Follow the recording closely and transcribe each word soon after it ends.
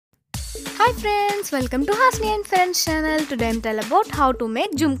Hi friends, welcome to Hasni and Friends channel. Today I'm tell about how to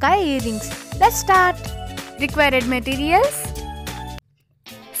make jhumka earrings. Let's start. Required materials: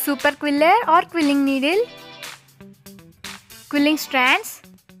 super quiller or quilling needle, quilling strands,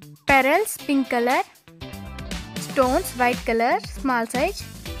 pearls pink color, stones white color small size,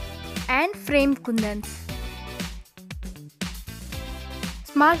 and framed kundans.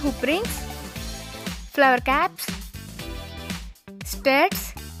 Small hoop rings, flower caps,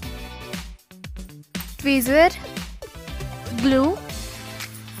 studs, tweezer, glue,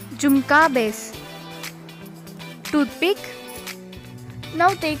 jhumka base, toothpick. Now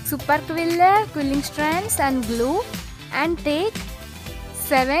take super quiller, quilling strands and glue, and take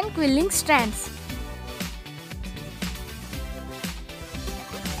 7 quilling strands.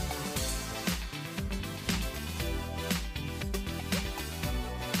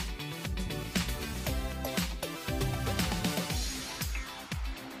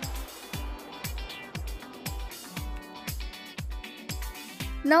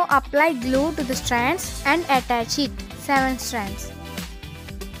 Now apply glue to the strands and attach it 7 strands.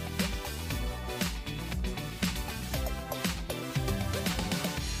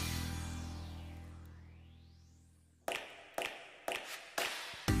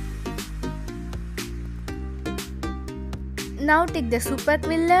 Now take the super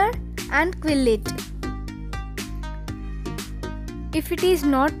quiller and quill it. If it is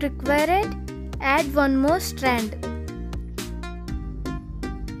not required, add one more strand.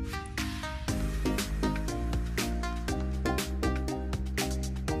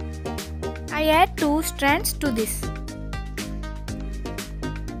 I add 2 strands to this.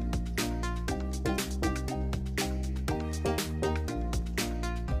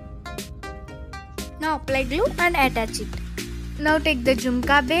 Now apply glue and attach it. Now take the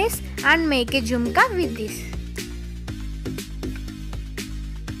jhumka base and make a jhumka with this.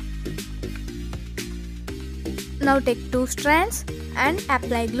 Now take 2 strands and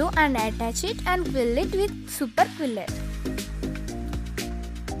apply glue and attach it and quill it with super quiller.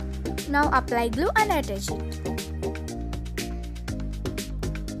 Now apply glue and attach it.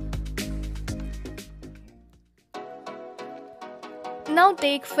 Now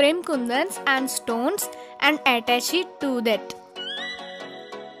take frame kundans and stones and attach it to that.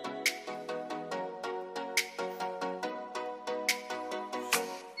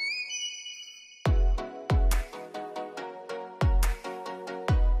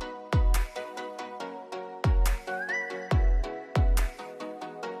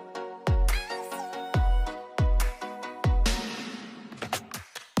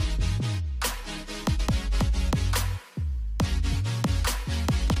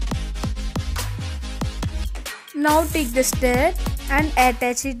 Now take the stud and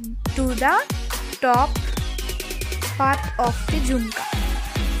attach it to the top part of the jhumka.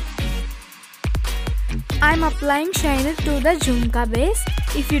 I am applying shiner to the jhumka base.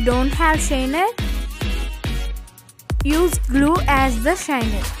 If you don't have shiner, use glue as the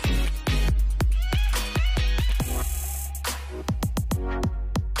shiner.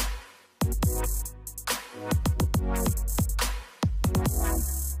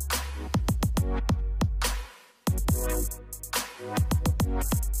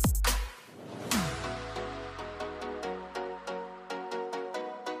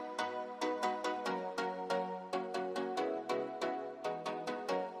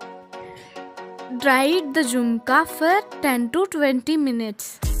 Dry the jhumka for 10 to 20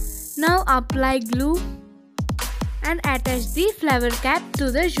 minutes. Now apply glue and attach the flower cap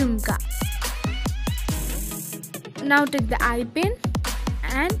to the jhumka. Now take the eye pin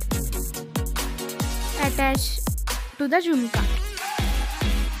and attach to the jhumka.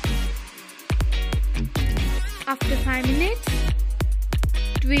 After 5 minutes,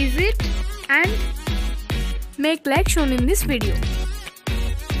 twist it and make like shown in this video.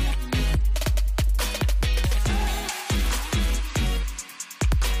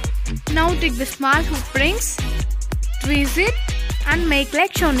 Now take the small hoop rings, twist it and make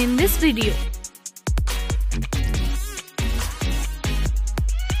like shown in this video.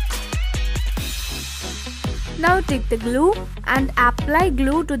 Now take the glue and apply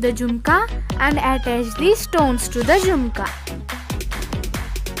glue to the jhumka and attach the stones to the jhumka.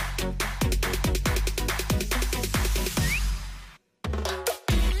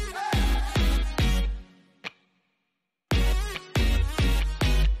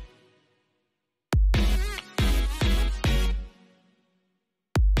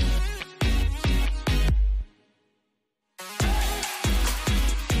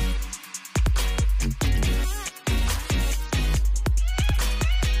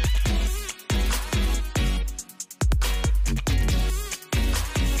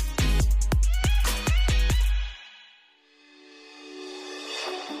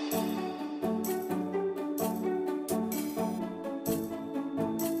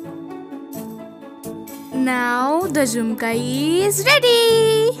 Now the jhumka is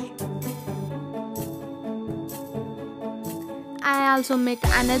ready. I also make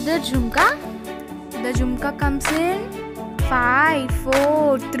another jhumka. The jhumka comes in 5,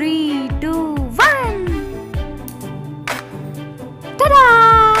 4, 3, 2, 1.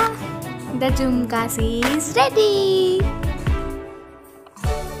 Ta-da! The jhumka is ready.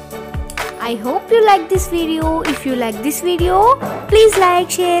 I hope you like this video. If you like this video, please like,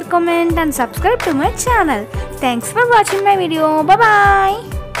 share, comment and subscribe to my channel. Thanks for watching my video. Bye bye.